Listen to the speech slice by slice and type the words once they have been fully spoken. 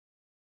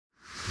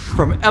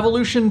From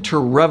evolution to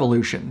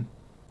revolution.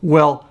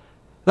 Well,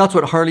 that's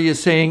what Harley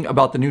is saying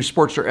about the new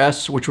Sportster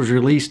S, which was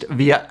released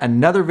via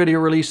another video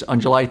release on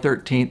July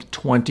 13th,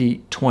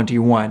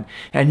 2021.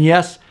 And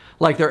yes,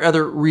 like their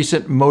other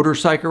recent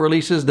motorcycle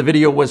releases, the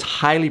video was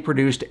highly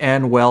produced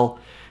and, well,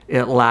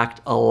 it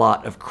lacked a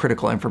lot of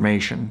critical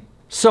information.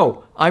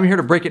 So, I'm here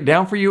to break it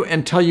down for you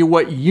and tell you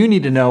what you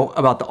need to know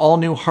about the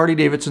all-new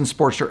Harley-Davidson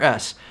Sportster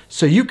S,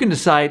 so you can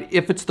decide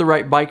if it's the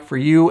right bike for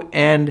you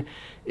and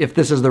if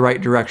this is the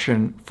right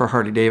direction for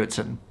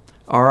Harley-Davidson.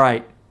 All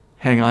right,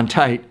 hang on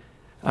tight.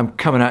 I'm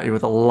coming at you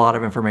with a lot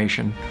of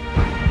information.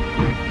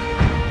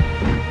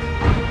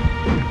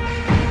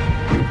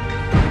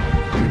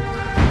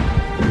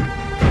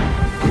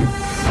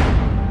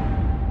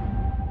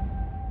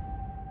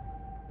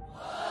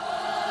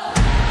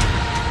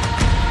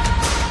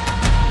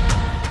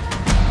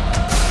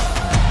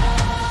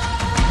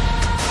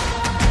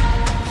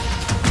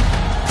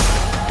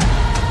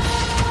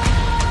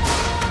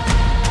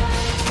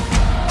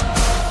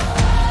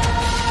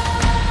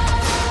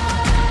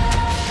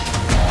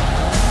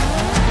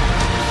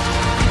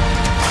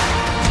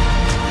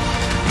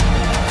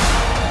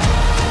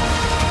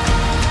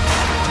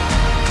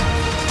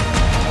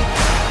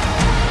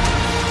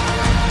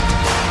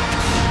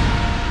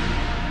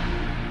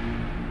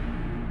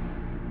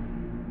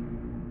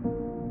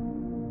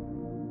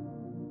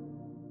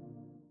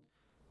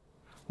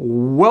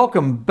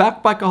 Welcome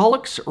back,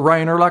 Bikeaholics.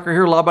 Ryan Urlacher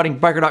here,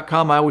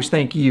 lawabidingbiker.com. I always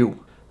thank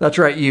you, that's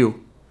right,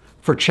 you,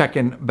 for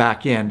checking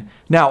back in.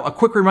 Now, a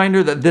quick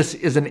reminder that this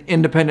is an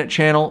independent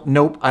channel.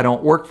 Nope, I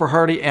don't work for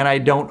Harley and I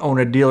don't own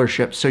a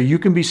dealership, so you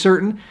can be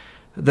certain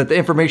that the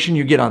information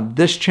you get on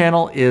this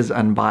channel is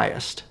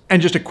unbiased.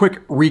 And just a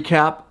quick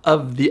recap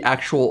of the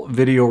actual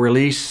video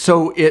release.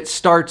 So it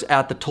starts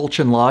at the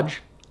Tulchin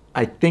Lodge.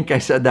 I think I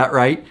said that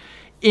right.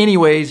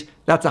 Anyways,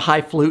 that's a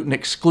highfalutin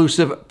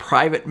exclusive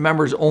private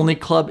members only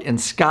club in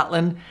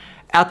Scotland.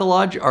 At the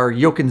lodge are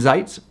Jochen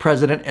Zeitz,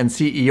 president and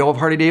CEO of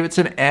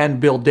Harley-Davidson, and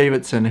Bill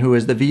Davidson, who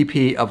is the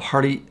VP of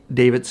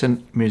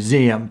Harley-Davidson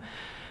Museum.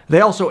 They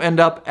also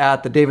end up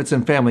at the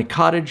Davidson family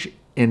cottage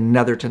in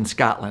Netherton,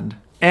 Scotland.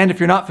 And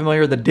if you're not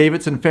familiar, the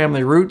Davidson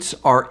family roots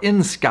are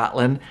in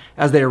Scotland,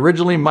 as they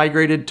originally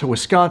migrated to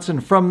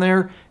Wisconsin from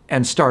there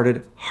and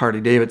started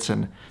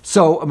Harley-Davidson.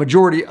 So a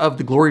majority of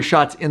the glory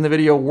shots in the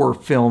video were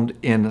filmed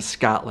in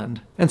Scotland.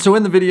 And so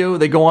in the video,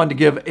 they go on to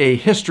give a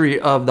history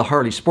of the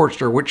Harley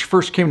Sportster, which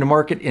first came to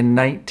market in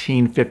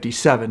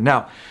 1957.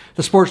 Now,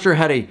 the Sportster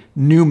had a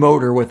new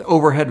motor with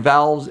overhead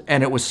valves,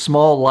 and it was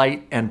small,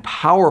 light, and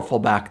powerful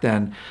back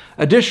then.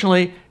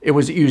 Additionally, it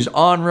was used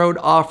on-road,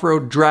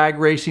 off-road, drag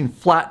racing,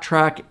 flat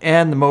track,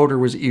 and the motor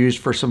was used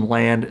for some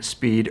land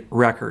speed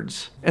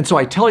records. And so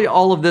I tell you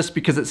all of this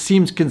because it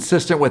seems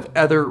consistent with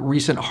other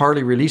recent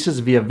Harley releases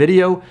via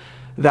video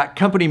that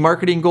company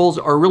marketing goals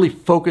are really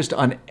focused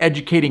on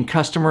educating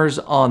customers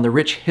on the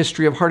rich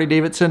history of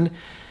Harley-Davidson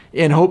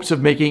in hopes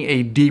of making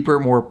a deeper,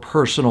 more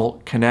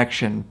personal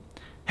connection.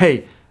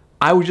 Hey,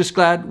 I was just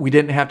glad we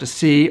didn't have to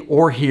see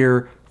or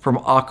hear from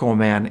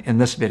Aquaman in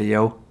this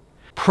video.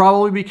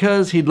 Probably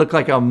because he'd look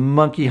like a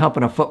monkey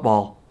humping a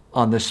football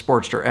on this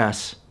Sportster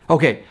S.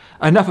 Okay,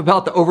 enough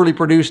about the overly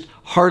produced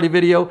Harley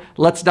video.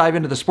 Let's dive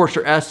into the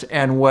Sportster S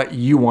and what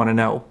you want to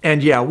know.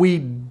 And yeah, we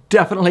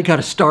definitely got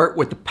to start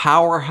with the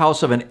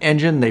powerhouse of an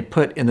engine they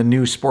put in the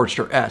new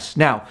Sportster S.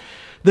 Now,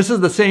 this is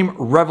the same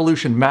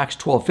Revolution Max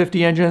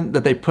 1250 engine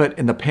that they put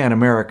in the Pan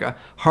America,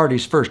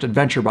 Harley's first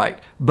adventure bike,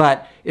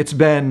 but it's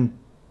been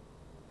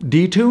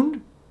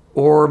detuned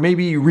or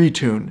maybe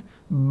retuned,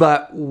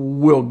 but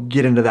we'll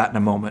get into that in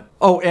a moment.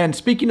 Oh, and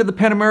speaking of the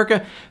Pan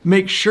America,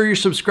 make sure you're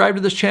subscribed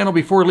to this channel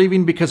before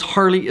leaving, because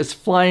Harley is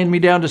flying me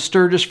down to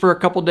Sturgis for a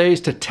couple days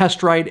to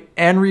test ride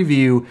and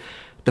review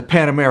the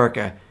Pan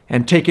America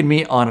and taking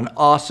me on an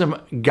awesome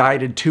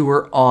guided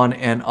tour on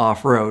and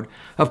off road.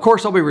 Of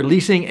course, I'll be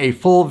releasing a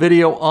full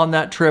video on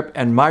that trip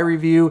and my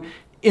review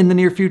in the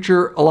near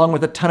future, along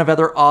with a ton of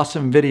other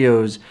awesome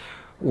videos.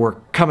 We're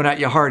coming at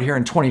you hard here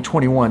in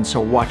 2021,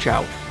 so watch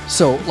out.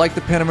 So, like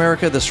the Pan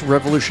America, this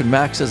Revolution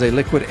Max is a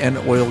liquid and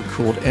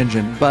oil-cooled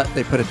engine, but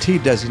they put a T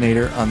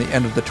designator on the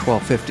end of the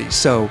 1250,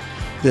 so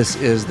this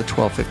is the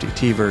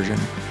 1250T version.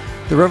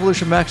 The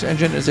Revolution Max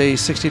engine is a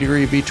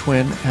 60-degree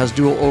V-twin, has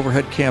dual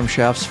overhead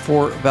camshafts,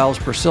 4 valves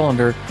per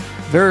cylinder,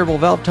 variable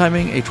valve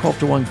timing, a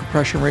 12-to-1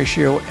 compression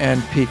ratio,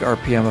 and peak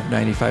RPM of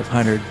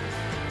 9,500.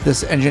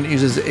 This engine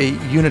uses a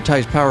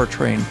unitized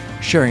powertrain,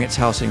 sharing its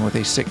housing with a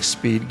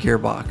 6-speed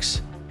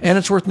gearbox. And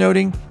it's worth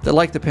noting that,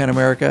 like the Pan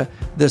America,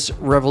 this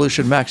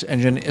Revolution Max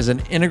engine is an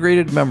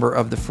integrated member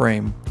of the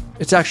frame.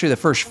 It's actually the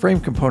first frame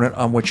component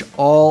on which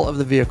all of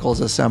the vehicle is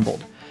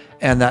assembled,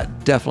 and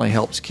that definitely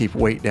helps keep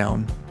weight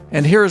down.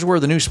 And here is where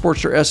the new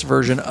Sportster S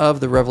version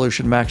of the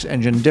Revolution Max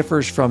engine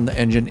differs from the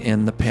engine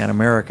in the Pan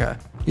America.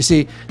 You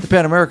see, the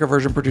Pan America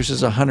version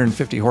produces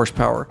 150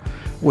 horsepower,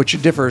 which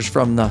differs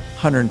from the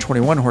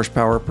 121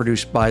 horsepower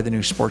produced by the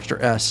new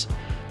Sportster S.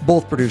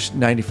 Both produce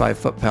 95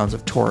 foot-pounds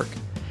of torque.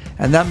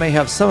 And that may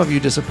have some of you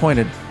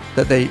disappointed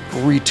that they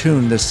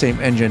retuned this same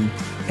engine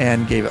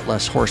and gave it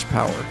less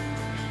horsepower.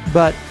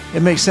 but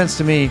it makes sense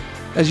to me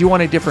as you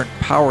want a different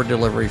power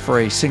delivery for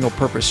a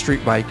single-purpose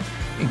street bike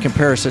in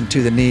comparison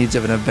to the needs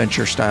of an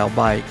adventure-style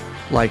bike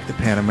like the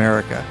Pan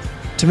America.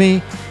 To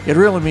me, it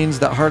really means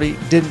that Harley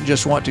didn't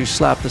just want to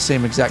slap the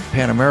same exact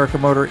Pan America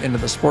motor into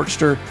the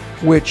Sportster,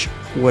 which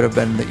would have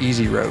been the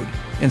easy road.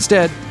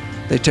 Instead,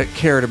 they took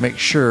care to make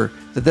sure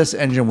that this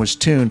engine was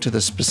tuned to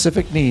the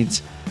specific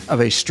needs of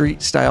a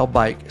street-style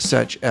bike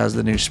such as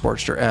the new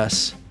Sportster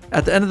S.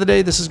 At the end of the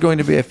day, this is going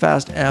to be a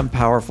fast and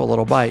powerful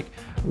little bike,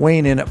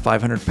 weighing in at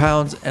 500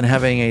 pounds and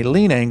having a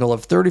lean angle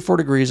of 34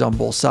 degrees on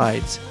both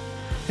sides.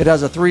 It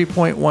has a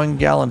 3.1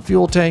 gallon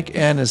fuel tank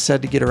and is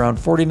said to get around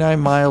 49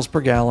 miles per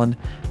gallon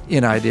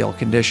in ideal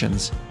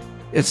conditions.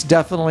 It's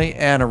definitely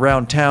an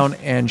around town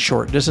and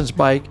short distance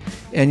bike,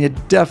 and you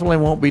definitely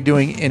won't be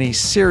doing any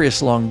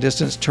serious long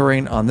distance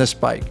touring on this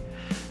bike,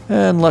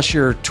 unless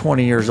you're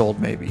 20 years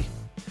old maybe.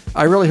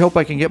 I really hope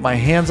I can get my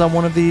hands on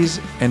one of these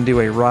and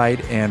do a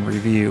ride and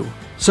review.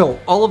 So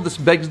all of this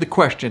begs the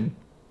question,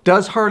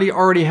 does Harley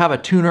already have a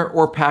tuner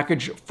or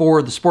package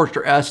for the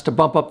Sportster S to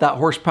bump up that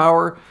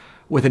horsepower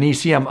with an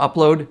ECM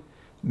upload,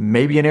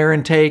 maybe an air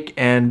intake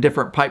and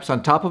different pipes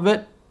on top of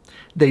it?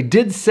 They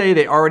did say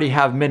they already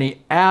have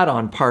many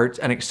add-on parts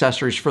and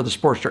accessories for the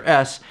Sportster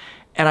S,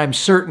 and I'm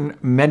certain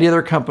many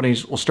other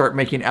companies will start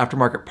making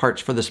aftermarket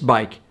parts for this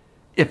bike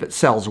if it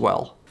sells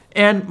well.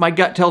 And my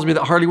gut tells me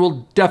that Harley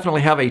will definitely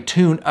have a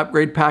tune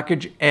upgrade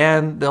package,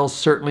 and they'll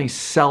certainly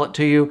sell it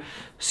to you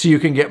so you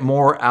can get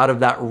more out of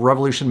that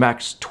Revolution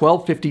Max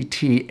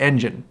 1250T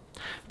engine.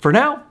 For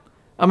now,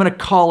 I'm going to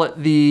call it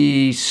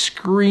the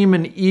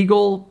Screamin'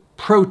 Eagle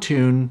Pro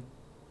Tune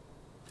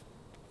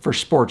for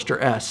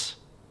Sportster S.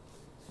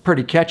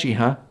 Pretty catchy,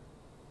 huh?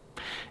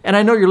 And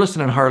I know you're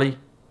listening, Harley.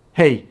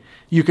 Hey,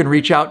 you can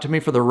reach out to me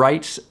for the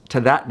rights to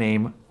that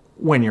name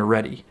when you're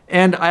ready.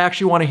 And I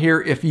actually want to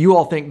hear if you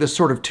all think this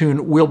sort of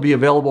tune will be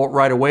available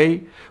right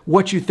away,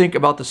 what you think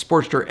about the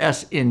Sportster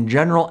S in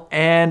general,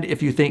 and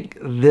if you think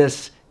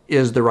this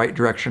is the right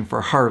direction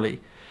for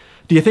Harley.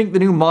 Do you think the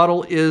new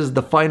model is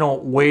the final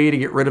way to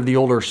get rid of the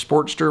older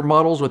Sportster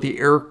models with the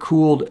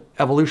air-cooled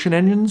Evolution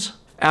engines?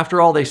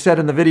 After all, they said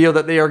in the video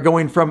that they are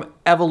going from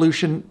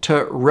evolution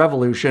to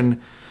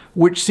revolution,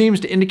 which seems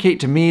to indicate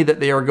to me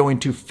that they are going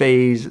to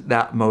phase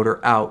that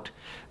motor out.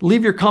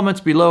 Leave your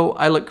comments below.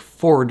 I look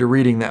forward to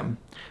reading them.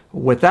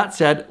 With that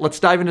said, let's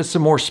dive into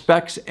some more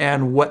specs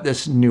and what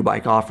this new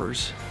bike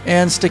offers.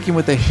 And sticking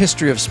with the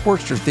history of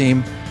Sportster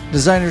theme,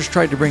 designers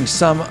tried to bring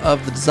some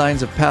of the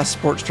designs of past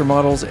Sportster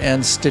models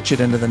and stitch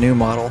it into the new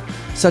model,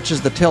 such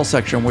as the tail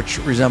section, which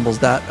resembles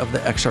that of the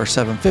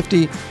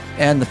XR750,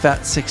 and the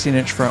fat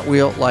 16-inch front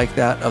wheel like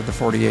that of the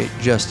 48,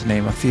 just to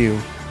name a few.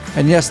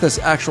 And yes, this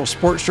actual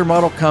Sportster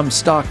model comes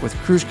stock with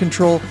cruise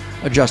control,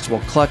 adjustable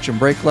clutch and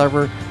brake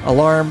lever,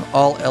 alarm,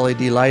 all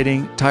LED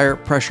lighting, tire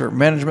pressure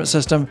management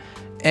system,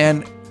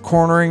 and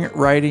cornering,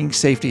 riding,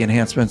 safety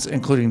enhancements,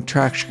 including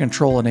traction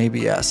control and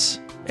ABS.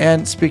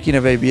 And speaking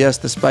of ABS,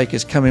 this bike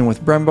is coming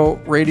with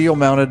Brembo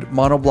radial-mounted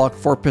monoblock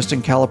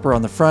 4-piston caliper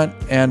on the front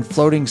and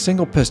floating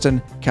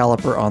single-piston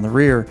caliper on the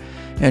rear,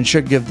 and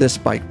should give this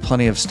bike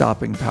plenty of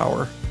stopping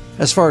power.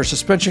 As far as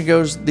suspension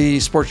goes, the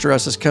Sportster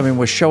S is coming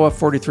with Showa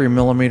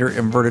 43mm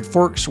inverted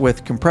forks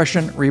with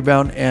compression,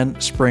 rebound,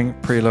 and spring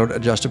preload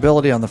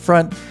adjustability on the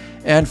front,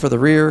 and for the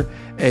rear,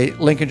 a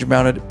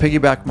linkage-mounted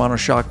piggyback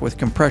monoshock with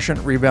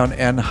compression, rebound,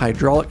 and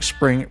hydraulic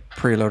spring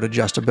preload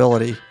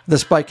adjustability.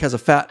 This bike has a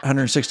fat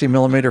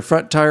 160mm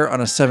front tire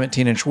on a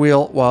 17-inch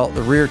wheel, while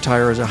the rear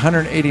tire is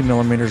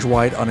 180mm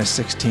wide on a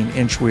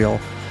 16-inch wheel.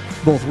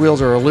 Both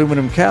wheels are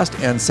aluminum cast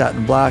and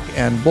satin black,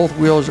 and both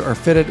wheels are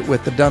fitted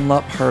with the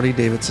Dunlop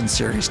Harley-Davidson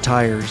series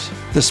tires.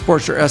 The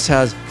Sportster S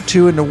has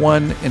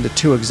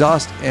 2-in-1-2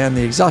 exhaust, and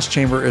the exhaust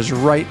chamber is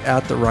right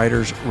at the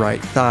rider's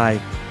right thigh.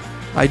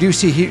 I do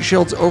see heat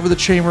shields over the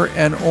chamber,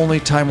 and only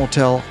time will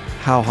tell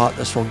how hot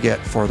this will get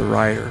for the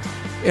rider.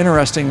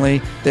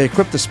 Interestingly, they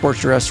equipped the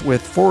Sportster S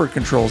with forward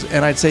controls,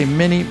 and I'd say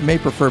many may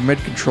prefer mid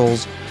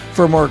controls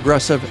for a more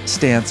aggressive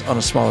stance on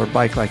a smaller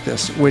bike like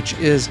this, which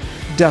is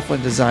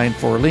definitely designed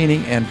for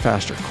leaning and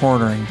faster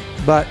cornering.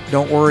 But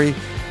don't worry,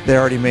 they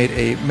already made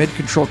a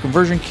mid-control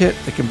conversion kit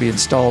that can be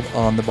installed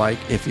on the bike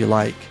if you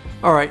like.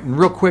 All right, and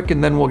real quick,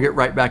 and then we'll get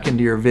right back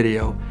into your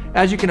video.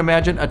 As you can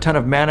imagine, a ton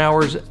of man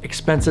hours,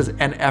 expenses,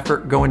 and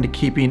effort go into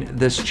keeping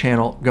this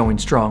channel going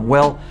strong.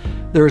 Well,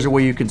 there is a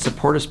way you can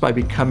support us by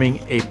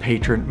becoming a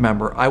patron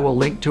member. I will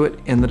link to it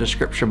in the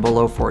description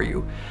below for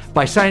you.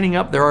 By signing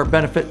up, there are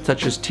benefits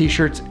such as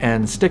t-shirts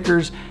and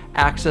stickers,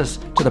 access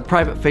to the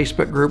private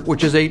Facebook group,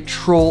 which is a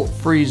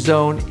troll-free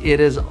zone. It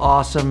is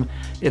awesome.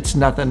 It's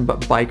nothing but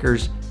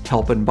bikers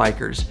helping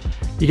bikers.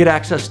 You get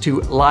access to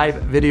live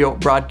video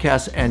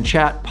broadcasts and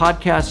chat,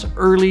 podcasts,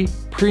 early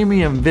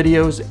premium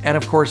videos, and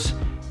of course,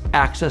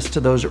 access to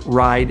those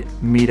ride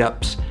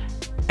meetups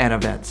and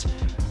events.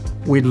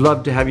 We'd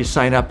love to have you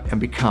sign up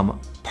and become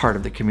part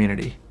of the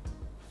community.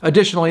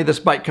 Additionally, this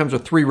bike comes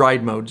with 3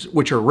 ride modes,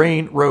 which are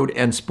rain, road,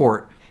 and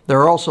sport. There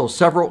are also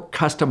several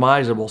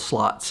customizable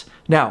slots.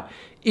 Now,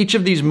 each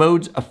of these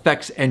modes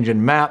affects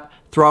engine map,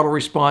 throttle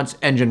response,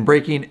 engine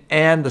braking,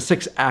 and the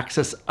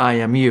 6-axis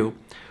IMU,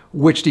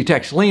 which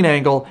detects lean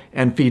angle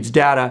and feeds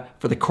data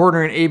for the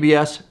cornering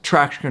ABS,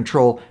 traction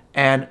control,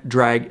 and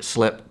drag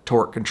slip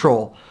torque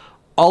control.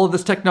 All of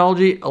this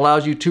technology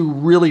allows you to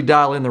really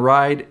dial in the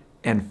ride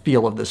and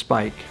feel of this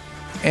bike.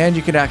 And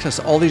you can access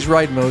all these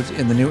ride modes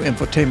in the new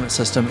infotainment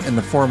system in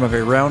the form of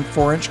a round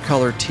 4-inch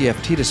color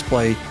TFT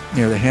display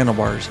near the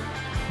handlebars.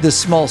 This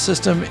small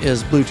system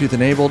is Bluetooth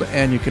enabled,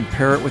 and you can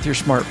pair it with your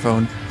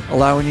smartphone,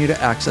 allowing you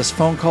to access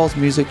phone calls,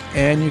 music,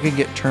 and you can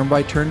get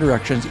turn-by-turn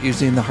directions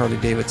using the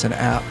Harley-Davidson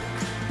app.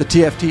 The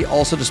TFT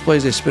also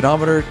displays a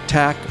speedometer,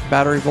 tach,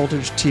 battery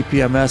voltage,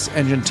 TPMS,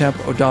 engine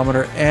temp,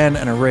 odometer, and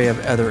an array of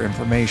other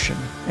information.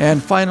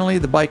 And finally,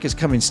 the bike is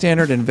coming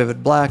standard in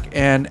Vivid Black,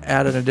 and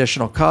at an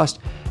additional cost,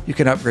 you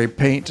can upgrade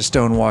paint to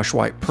Stonewash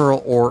White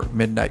Pearl or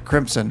Midnight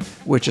Crimson,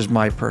 which is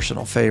my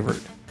personal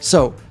favorite.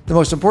 So, the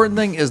most important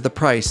thing is the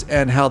price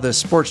and how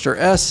this Sportster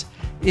S,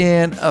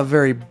 in a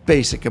very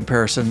basic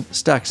comparison,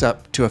 stacks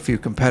up to a few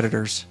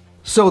competitors.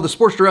 So the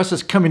Sportster S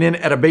is coming in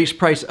at a base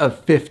price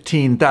of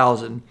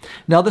 $15,000.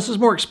 Now this is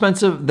more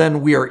expensive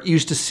than we are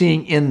used to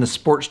seeing in the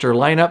Sportster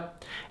lineup.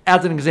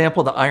 As an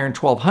example, the Iron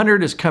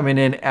 1200 is coming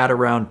in at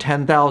around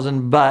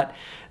 $10,000, but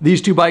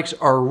these two bikes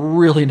are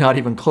really not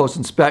even close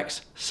in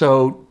specs,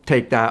 so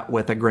take that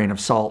with a grain of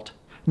salt.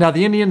 Now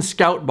the Indian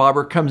Scout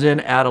Bobber comes in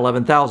at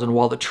 $11,000,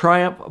 while the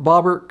Triumph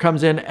Bobber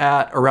comes in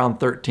at around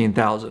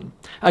 $13,000.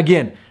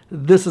 Again,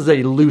 this is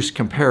a loose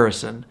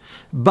comparison,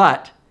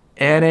 but,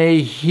 and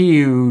a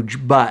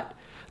huge but,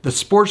 the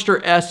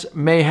Sportster S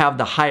may have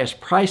the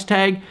highest price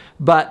tag,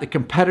 but the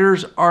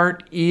competitors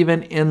aren't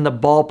even in the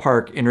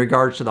ballpark in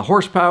regards to the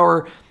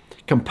horsepower,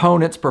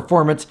 components,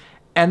 performance,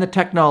 and the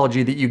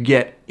technology that you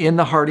get in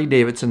the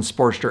Harley-Davidson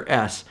Sportster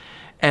S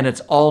and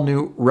its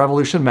all-new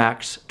Revolution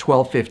Max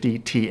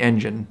 1250T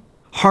engine.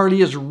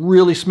 Harley has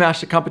really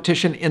smashed the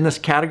competition in this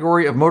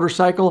category of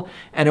motorcycle,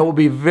 and it will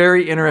be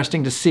very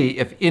interesting to see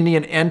if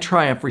Indian and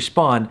Triumph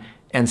respond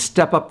and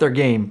step up their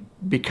game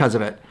because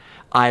of it.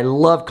 I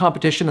love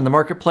competition in the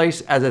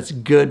marketplace as it's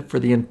good for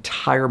the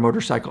entire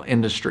motorcycle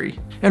industry.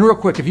 And real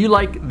quick, if you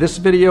like this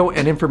video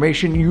and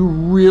information, you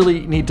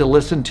really need to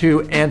listen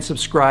to and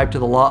subscribe to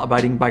the Law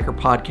Abiding Biker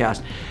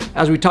podcast,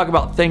 as we talk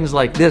about things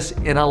like this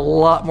in a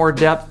lot more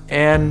depth,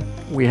 and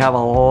we have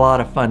a lot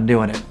of fun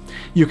doing it.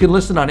 You can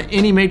listen on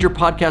any major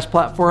podcast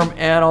platform,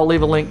 and I'll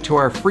leave a link to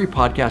our free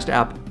podcast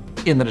app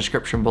in the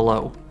description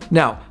below.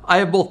 Now, I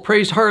have both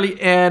praised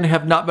Harley and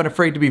have not been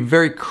afraid to be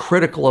very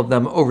critical of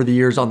them over the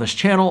years on this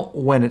channel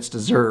when it's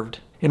deserved.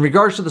 In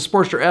regards to the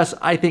Sportster S,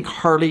 I think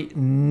Harley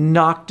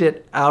knocked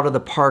it out of the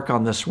park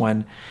on this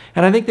one,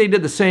 and I think they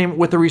did the same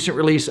with the recent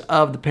release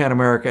of the Pan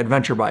America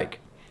Adventure bike.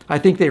 I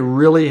think they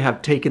really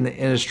have taken the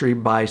industry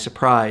by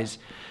surprise.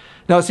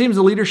 Now, it seems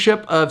the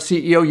leadership of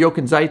CEO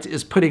Jochen Zeitz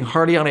is putting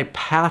Harley on a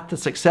path to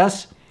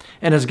success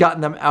and has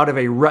gotten them out of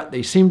a rut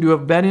they seem to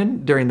have been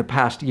in during the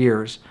past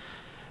years.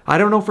 I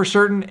don't know for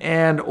certain,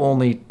 and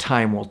only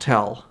time will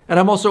tell. And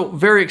I'm also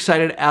very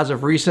excited as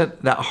of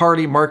recent that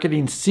Harley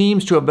marketing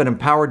seems to have been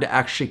empowered to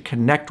actually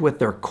connect with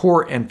their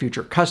core and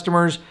future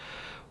customers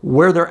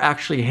where they're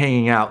actually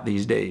hanging out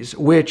these days,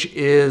 which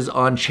is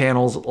on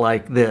channels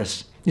like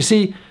this. You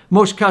see,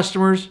 most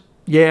customers,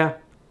 yeah,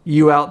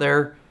 you out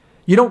there,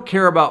 you don't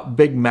care about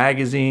big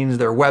magazines,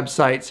 their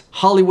websites,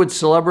 Hollywood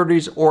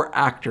celebrities, or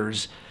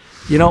actors.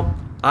 You know,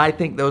 I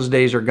think those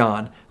days are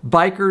gone.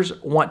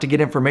 Bikers want to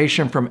get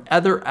information from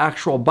other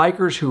actual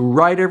bikers who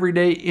ride every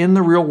day in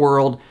the real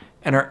world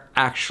and are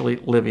actually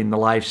living the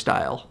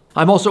lifestyle.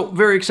 I'm also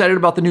very excited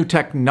about the new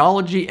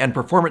technology and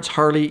performance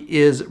Harley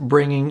is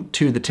bringing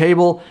to the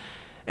table,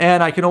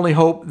 and I can only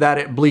hope that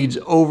it bleeds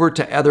over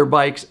to other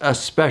bikes,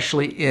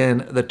 especially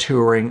in the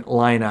touring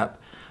lineup.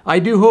 I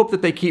do hope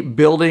that they keep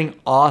building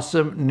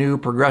awesome new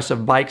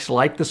progressive bikes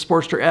like the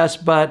Sportster S,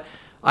 but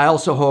I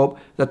also hope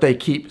that they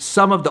keep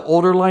some of the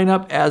older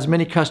lineup, as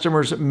many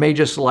customers may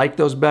just like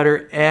those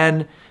better,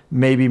 and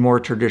maybe more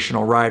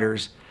traditional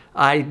riders.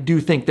 I do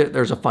think that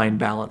there's a fine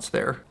balance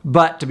there.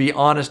 But to be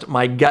honest,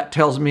 my gut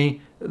tells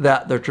me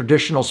that the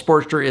traditional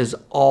Sportster is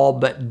all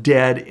but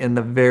dead in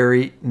the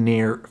very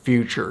near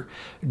future.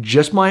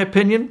 Just my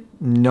opinion,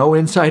 no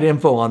inside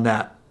info on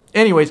that.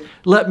 Anyways,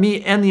 let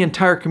me and the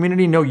entire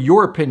community know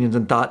your opinions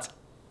and thoughts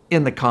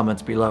in the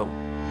comments below.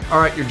 All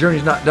right, your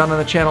journey's not done on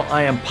the channel.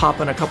 I am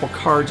popping a couple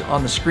cards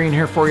on the screen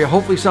here for you.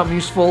 Hopefully something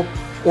useful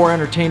or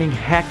entertaining.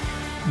 Heck,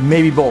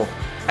 maybe both.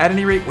 At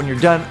any rate, when you're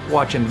done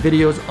watching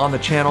videos on the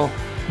channel,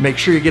 make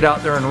sure you get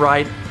out there and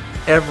ride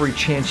every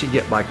chance you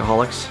get,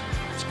 Bikeaholics.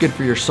 It's good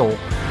for your soul.